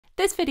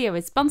This video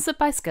is sponsored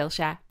by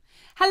Skillshare.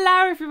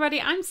 Hello everybody,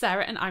 I'm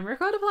Sarah and I'm a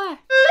recorder player.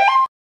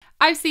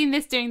 I've seen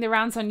this doing the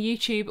rounds on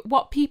YouTube,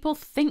 what people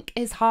think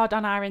is hard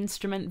on our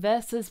instrument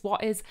versus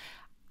what is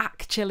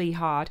actually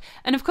hard.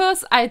 And of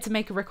course, I had to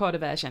make a recorder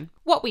version.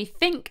 What we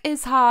think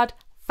is hard,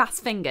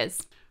 fast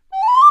fingers.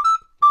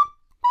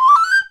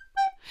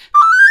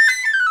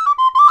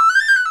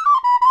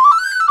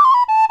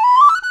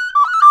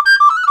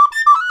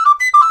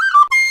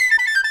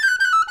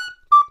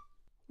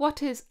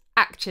 What is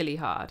actually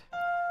hard?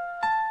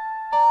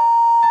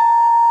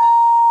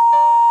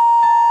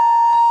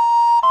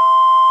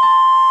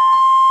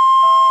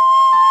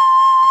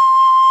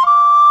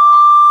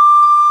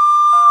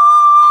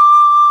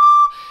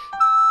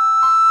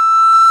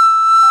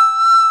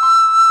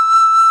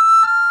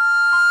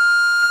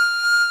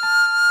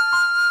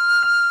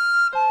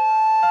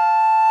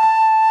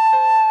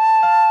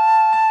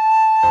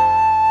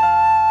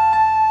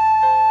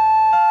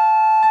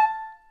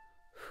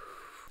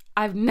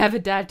 I've never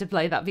dared to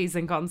play that piece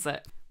in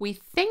concert. We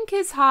think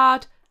is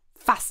hard,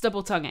 fast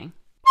double tonguing.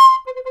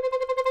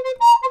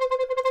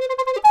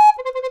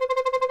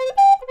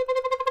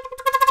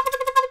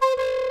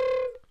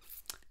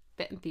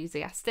 Bit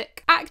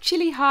enthusiastic.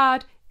 Actually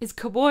hard is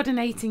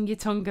coordinating your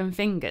tongue and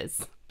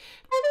fingers.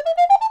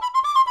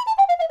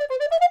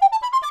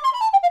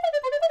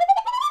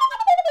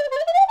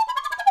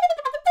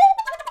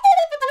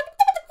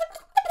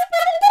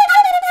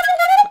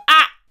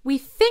 We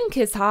think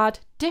is hard,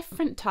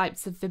 different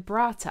types of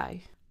vibrato.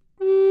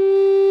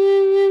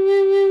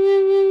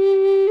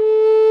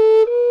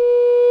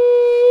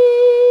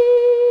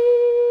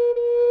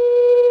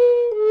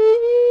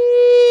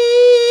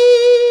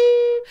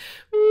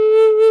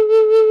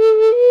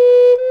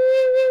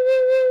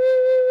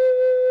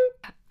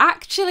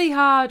 Actually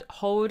hard,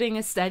 holding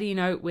a steady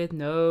note with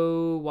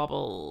no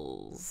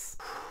wobbles.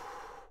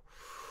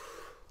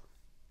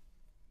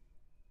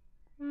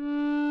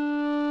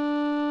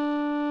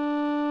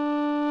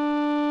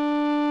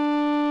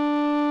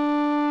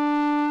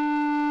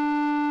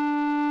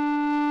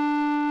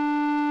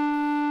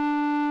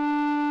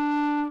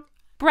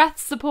 Breath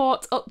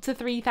support up to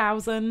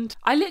 3,000.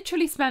 I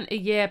literally spent a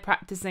year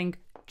practicing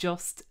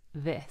just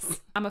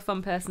this. I'm a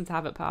fun person to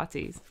have at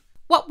parties.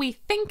 What we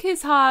think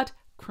is hard,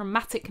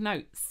 chromatic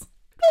notes.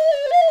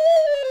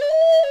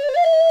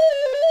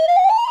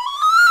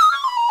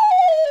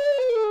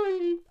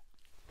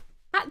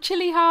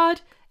 Actually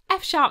hard,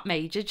 F sharp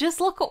major. Just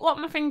look at what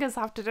my fingers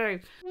have to do.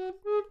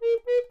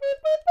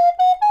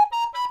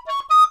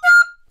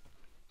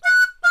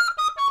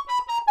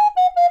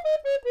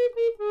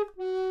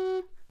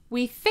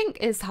 We think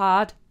is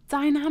hard,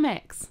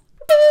 dynamics.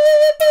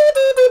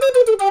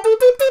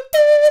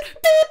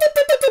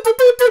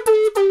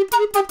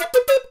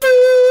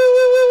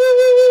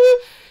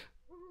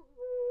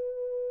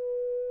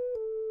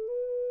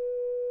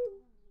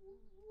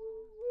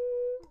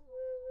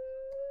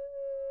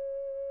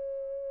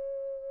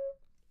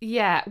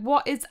 Yeah,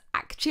 what is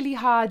actually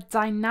hard,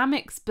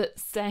 dynamics, but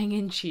staying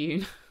in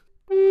tune.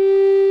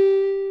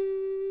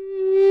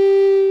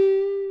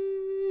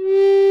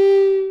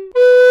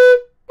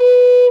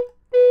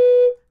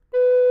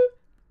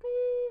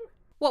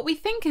 What we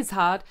think is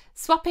hard,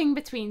 swapping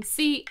between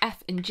C,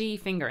 F and G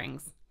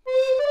fingerings.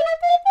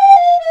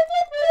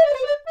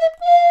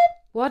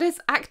 What is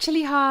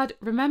actually hard,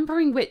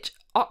 remembering which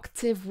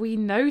octave we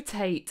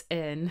notate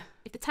in.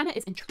 If the tenor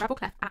is in treble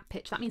clef at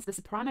pitch, that means the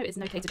soprano is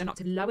notated an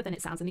octave lower than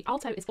it sounds, and the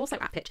alto is also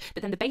at pitch,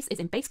 but then the bass is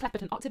in bass clef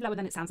but an octave lower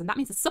than it sounds, and that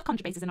means the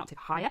subcontrabass is an octave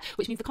higher,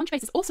 which means the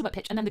contrabass is also at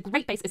pitch, and then the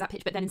great bass is at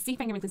pitch, but then in C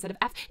fingerings instead of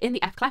F in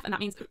the F clef, and that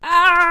means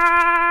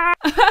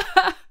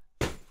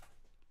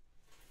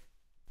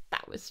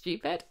That was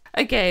stupid.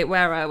 Okay,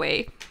 where are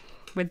we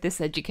with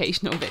this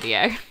educational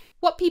video?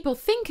 What people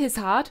think is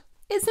hard,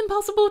 it's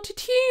impossible to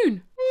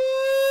tune.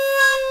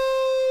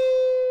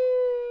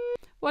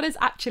 What is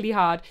actually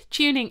hard?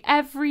 Tuning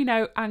every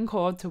note and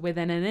chord to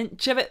within an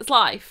inch of its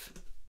life.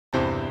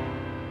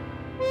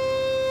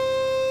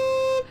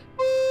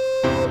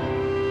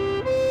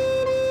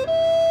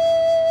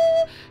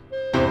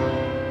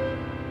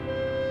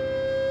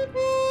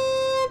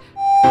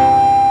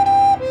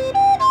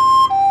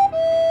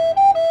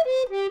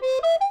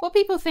 What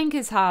people think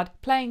is hard,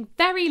 playing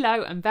very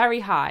low and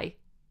very high.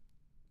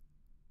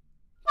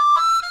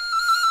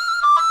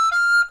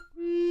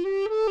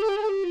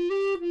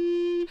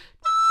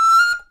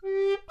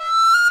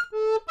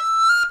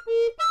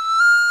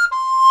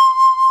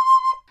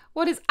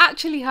 What is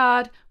actually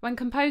hard, when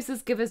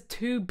composers give us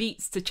 2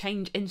 beats to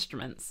change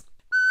instruments.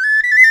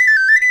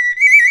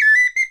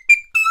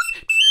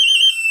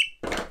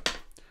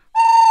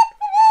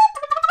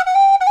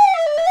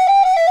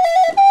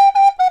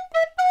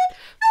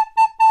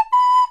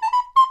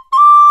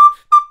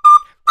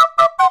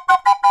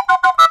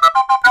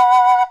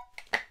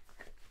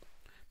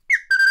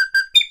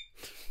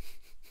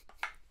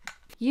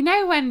 You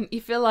know when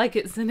you feel like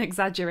it's an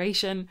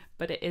exaggeration,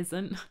 but it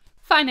isn't?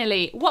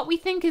 Finally, what we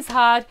think is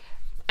hard,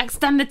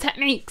 extended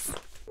techniques.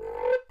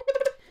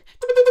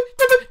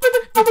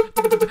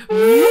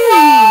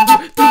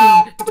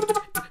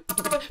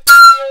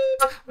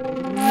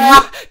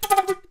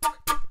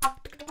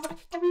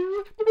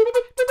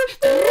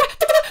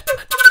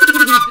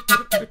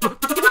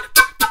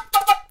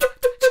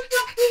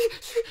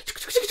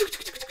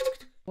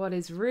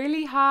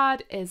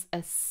 is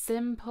a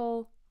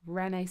simple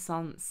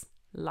Renaissance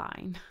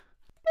line.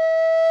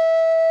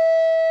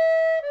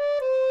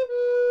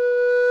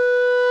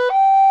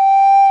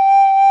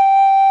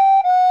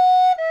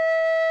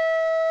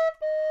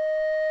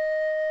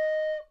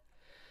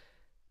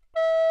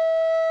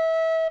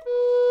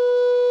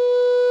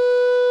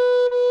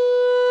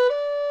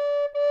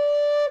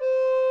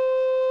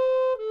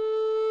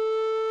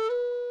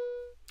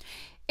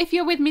 If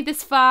you're with me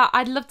this far,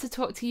 I'd love to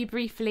talk to you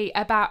briefly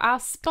about our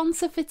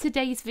sponsor for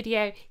today's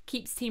video,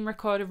 keeps Team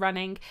Recorder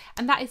running,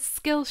 and that is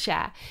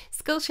Skillshare.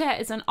 Skillshare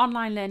is an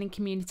online learning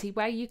community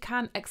where you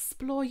can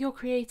explore your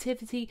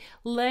creativity,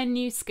 learn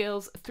new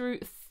skills through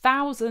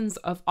thousands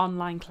of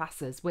online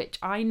classes, which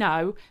I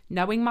know,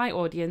 knowing my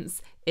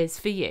audience, is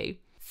for you.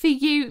 For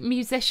you,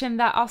 musician,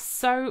 there are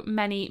so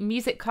many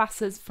music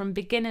classes from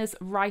beginners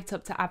right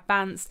up to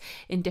advanced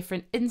in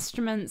different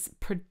instruments,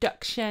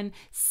 production,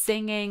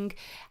 singing,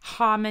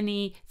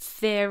 harmony,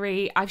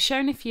 theory. I've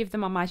shown a few of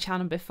them on my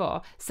channel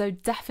before, so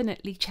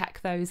definitely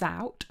check those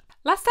out.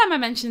 Last time I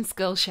mentioned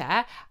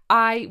Skillshare,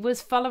 I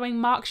was following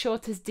Mark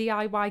Shorter's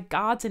DIY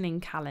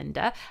gardening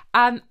calendar,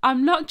 and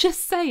I'm not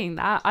just saying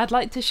that, I'd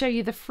like to show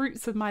you the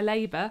fruits of my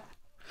labour.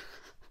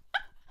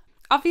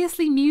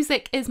 Obviously,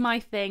 music is my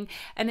thing,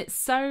 and it's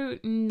so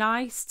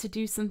nice to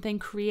do something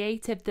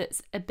creative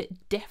that's a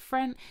bit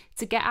different,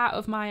 to get out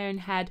of my own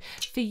head.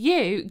 For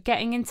you,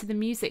 getting into the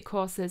music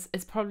courses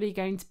is probably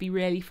going to be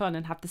really fun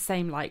and have the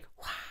same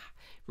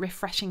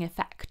refreshing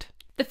effect.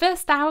 The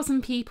first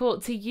 1,000 people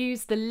to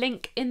use the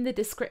link in the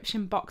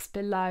description box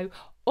below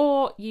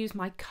or use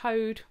my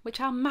code,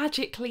 which I'll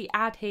magically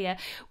add here,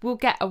 will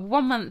get a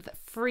 1-month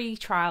free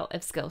trial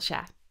of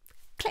Skillshare.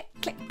 Click,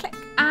 click, click.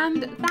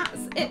 And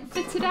that's it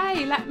for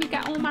today. Let me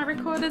get all my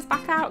recorders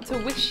back out to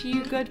wish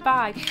you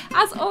goodbye.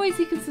 As always,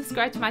 you can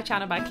subscribe to my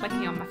channel by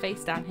clicking on my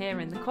face down here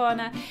in the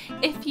corner.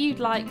 If you'd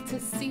like to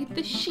see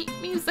the sheet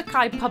music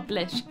I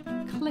publish,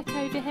 click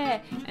over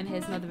here, and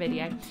here's another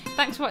video.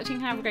 Thanks for watching.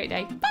 Have a great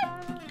day. Bye.